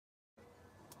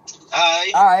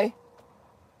Aye. All right.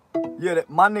 Yeah,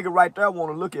 my nigga right there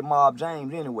want to look at Mob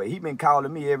James anyway. He been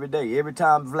calling me every day. Every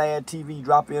time Vlad TV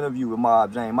drop an interview with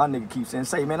Mob James, my nigga keeps saying,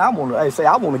 say, man, I want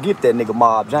to get that nigga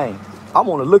Mob James. I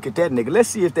want to look at that nigga. Let's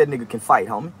see if that nigga can fight,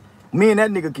 homie. Me and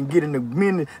that nigga can get in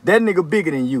the, that nigga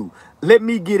bigger than you. Let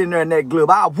me get in there in that glove.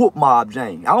 I'll whoop Mob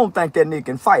James. I don't think that nigga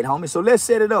can fight, homie. So let's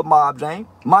set it up, Mob James.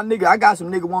 My nigga, I got some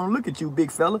nigga want to look at you,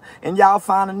 big fella. And y'all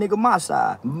find a nigga my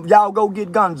side. Y'all go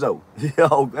get Gunzo.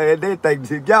 Yo, man, they think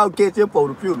y'all catch him for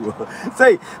the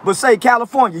funeral. say,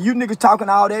 California, you niggas talking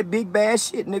all that big bad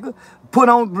shit, nigga. Put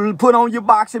on your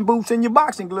boxing boots and your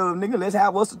boxing gloves, nigga. Let's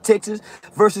have us a Texas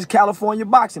versus California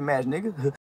boxing match, nigga.